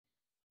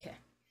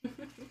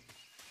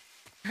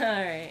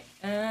Alright.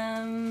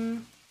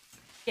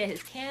 Get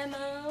his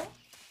camo.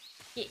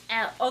 Get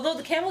out. Although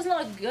the camo's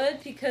not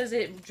good because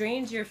it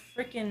drains your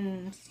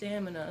freaking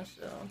stamina,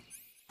 so.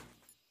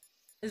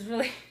 It's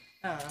really.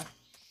 I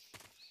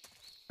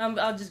don't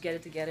know. I'll just get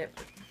it to get it.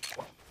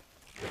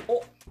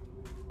 Oh!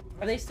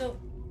 Are they still.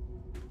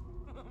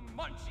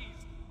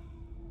 Munchies!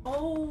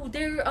 Oh,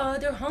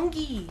 they're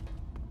hungry.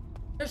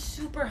 They're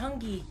super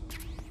hungry.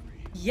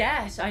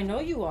 Yes, I know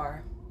you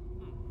are.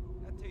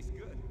 That tastes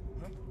good.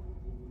 Huh?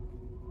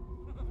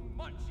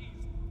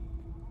 Munchies!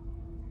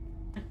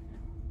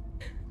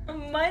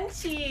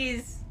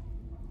 Munchies!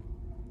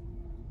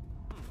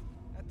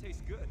 That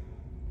tastes good.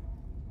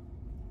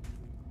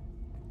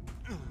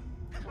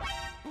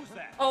 Who's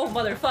that? Oh,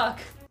 motherfuck.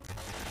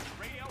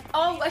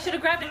 Oh, I should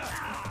have grabbed it.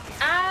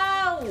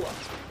 Ow!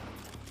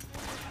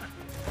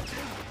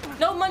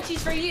 No munchies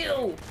for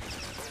you!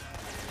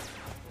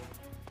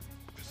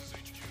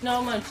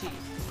 No munchies.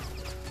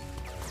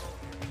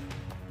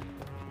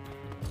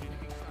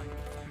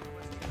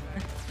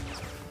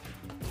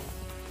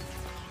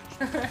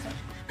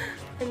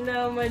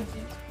 No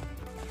munchies.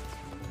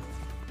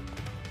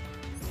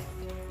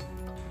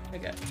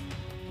 Okay.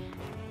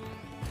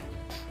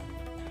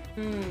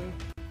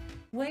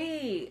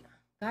 Wait.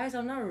 Guys,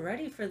 I'm not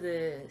ready for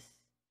this.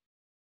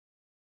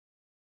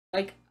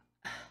 Like,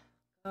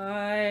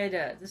 God,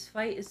 this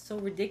fight is so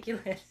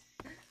ridiculous.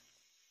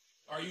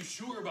 Are you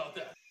sure about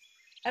that?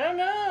 I don't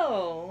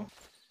know.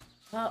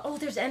 Oh,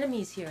 there's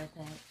enemies here, I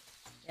think.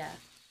 Yeah.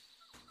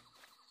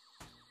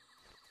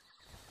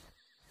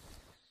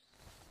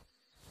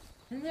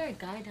 Isn't there a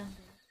guy down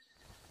there?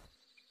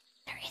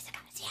 There is a guy.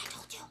 See, I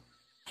told you.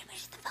 Everybody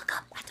shut the fuck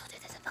up. I told you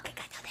there's a fucking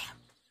guy down there.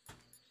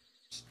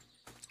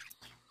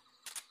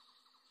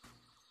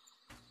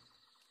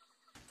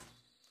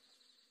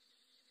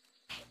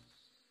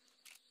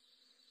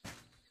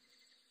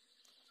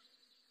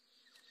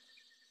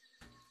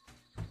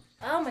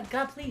 Oh my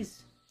god,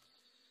 please.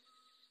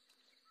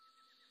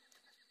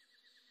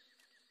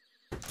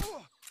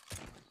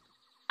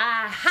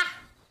 Aha!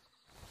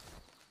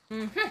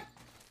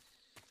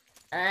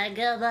 I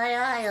got my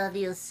eye on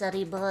you,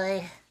 sonny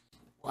boy.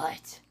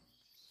 What?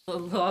 The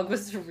log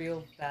was a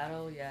real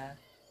battle, yeah.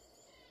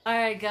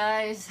 Alright,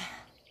 guys.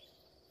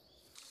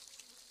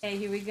 Okay,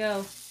 here we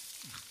go.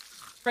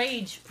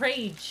 Prage.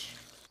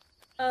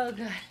 Oh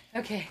god.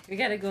 Okay, we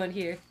gotta go in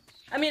here.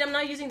 I mean, I'm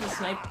not using the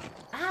sniper.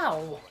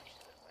 Ow!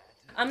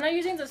 I'm not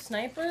using the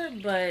sniper,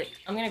 but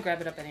I'm gonna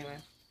grab it up anyway.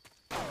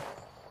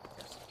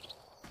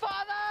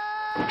 Father!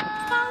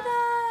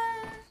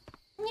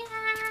 Yeah!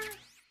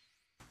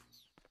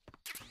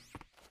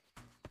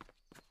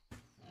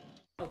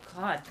 Oh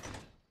god.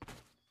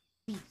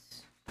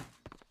 Jeez.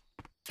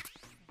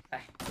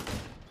 Okay.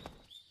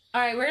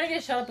 Alright, we're gonna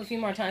get shot up a few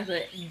more times,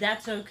 but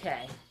that's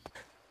okay.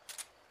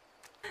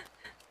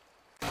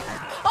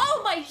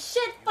 Oh my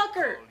shit,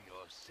 fucker!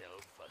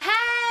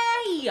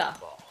 Hey!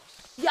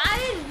 Yeah, I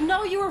didn't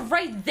know you were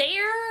right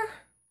there!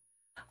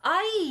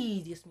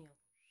 Dios mío.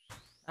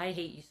 I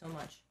hate you so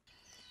much.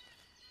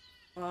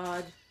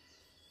 God.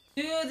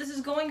 Dude, this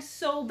is going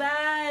so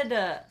bad!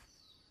 Oh,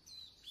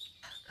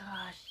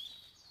 gosh.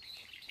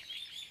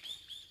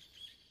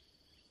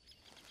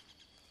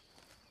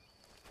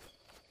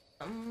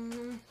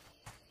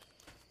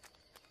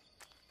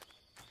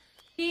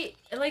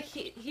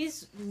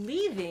 He's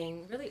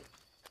leaving, really?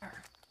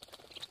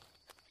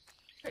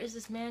 Where is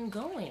this man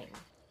going?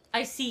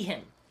 I see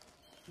him.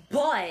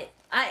 But,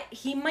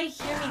 he might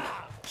hear me.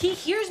 He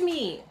hears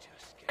me!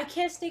 I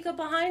can't sneak up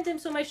behind him,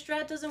 so my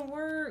strat doesn't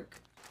work.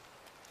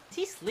 Is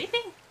he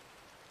sleeping?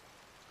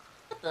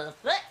 What the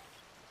fuck?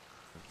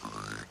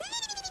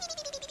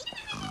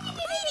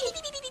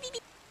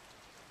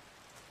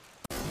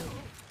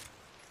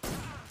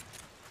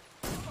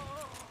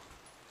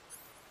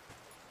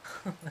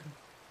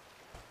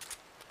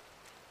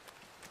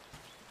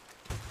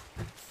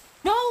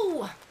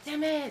 No!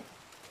 Damn it!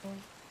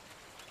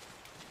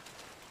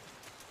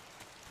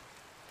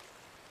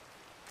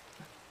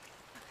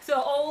 The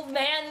old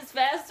man is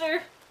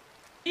faster.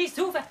 He's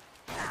too fast.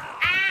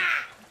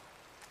 Ah!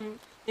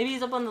 Maybe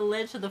he's up on the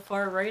ledge to the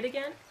far right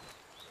again.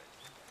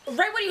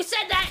 Right when you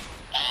said that!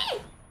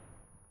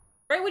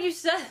 Right when you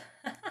said...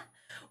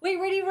 Wait,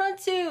 where'd he run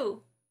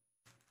to?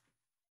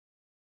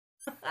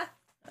 What?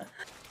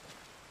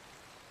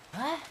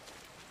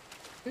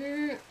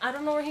 I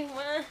don't know where he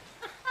went.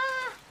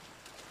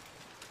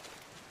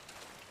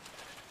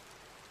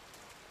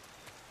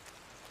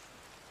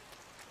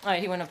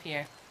 Alright, he went up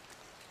here.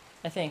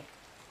 I think.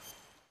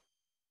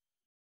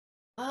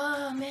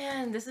 Oh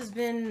man, this has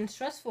been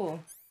stressful.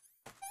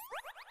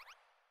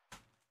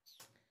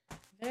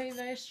 Very,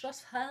 very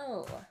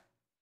stressful.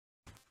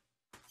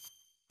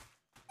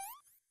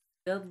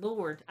 Good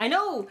lord. I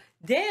know!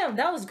 Damn,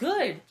 that was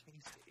good!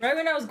 Right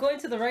when I was going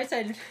to the right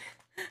side,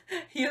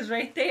 he was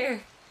right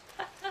there.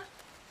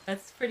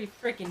 That's pretty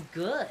freaking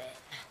good.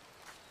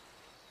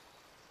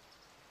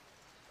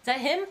 Is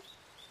that him?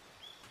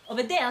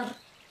 Over there?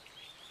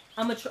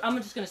 I'm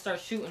just gonna start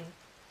shooting.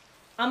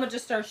 I'm gonna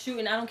just start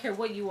shooting. I don't care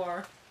what you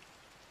are.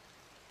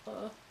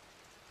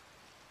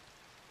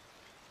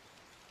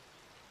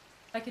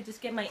 I could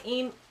just get my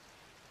aim.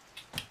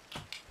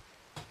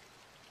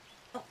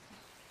 Oh.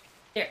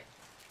 There.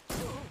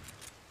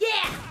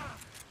 Yeah!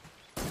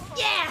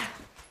 Yeah!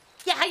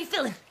 Yeah, how you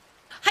feeling?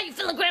 How you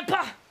feeling,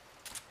 Grandpa?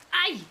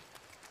 Aye!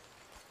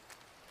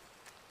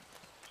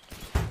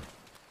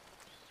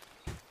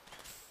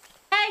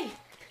 Hey!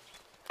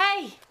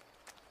 Hey!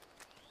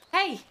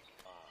 Hey!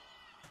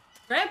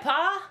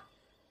 Grandpa?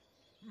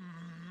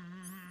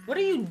 What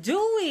are you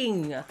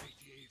doing?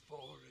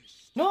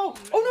 No!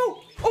 Oh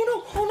no! Oh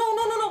no! Oh no!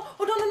 No! No! No!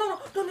 Oh no! No! No!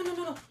 No! No! No!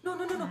 No! No!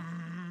 No! No! No!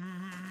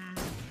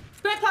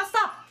 Grandpa,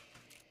 stop!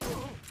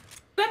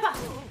 Grandpa!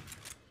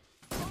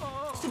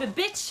 Stupid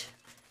bitch!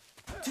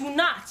 Do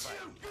not!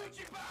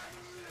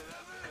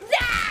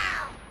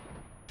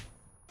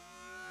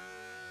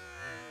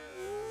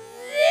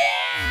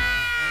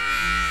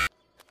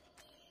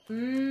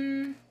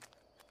 No!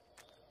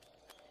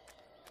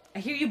 I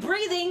hear you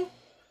breathing.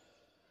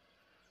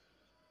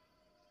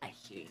 I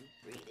hear you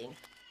breathing.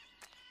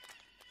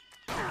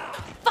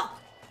 Fuck!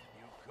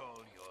 You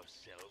call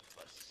yourself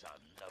a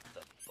son of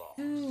the boss?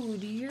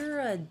 Dude, you're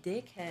a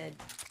dickhead.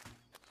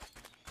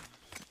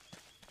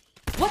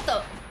 What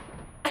the?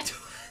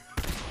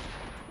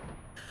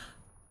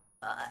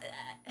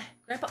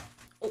 Grandpa.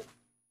 Oh,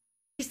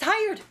 he's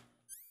tired.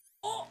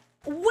 Oh,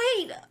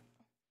 wait.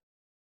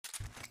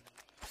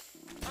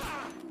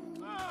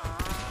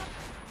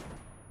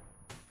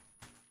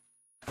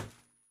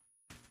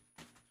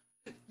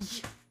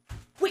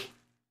 Wait.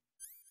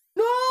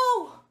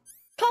 No!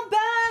 Come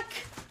back!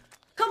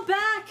 Come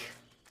back!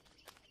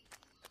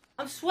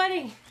 I'm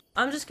sweating.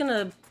 I'm just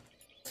gonna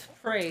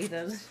pray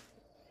that.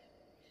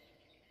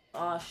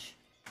 Gosh.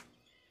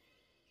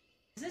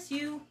 Is this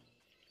you?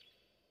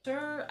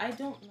 Sir, I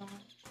don't know.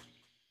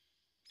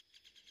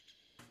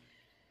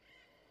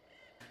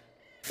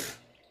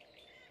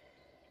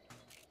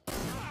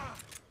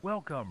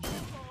 Welcome.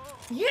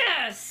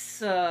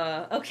 Yes!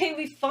 Okay,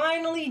 we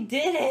finally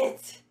did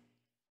it!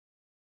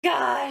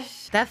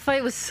 Gosh! That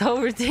fight was so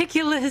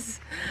ridiculous!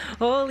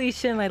 Holy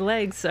shit, my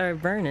legs are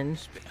burning.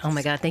 Oh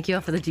my god, thank you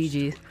all for the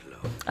GGs.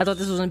 I thought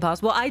this was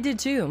impossible. I did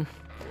too.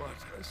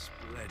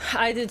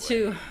 I did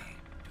too.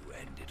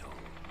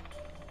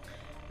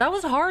 That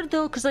was hard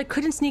though, because I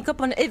couldn't sneak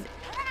up on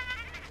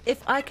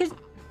if I could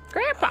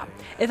Grandpa!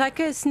 If I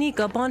could sneak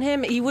up on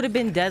him, he would have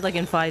been dead like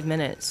in 5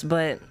 minutes,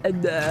 but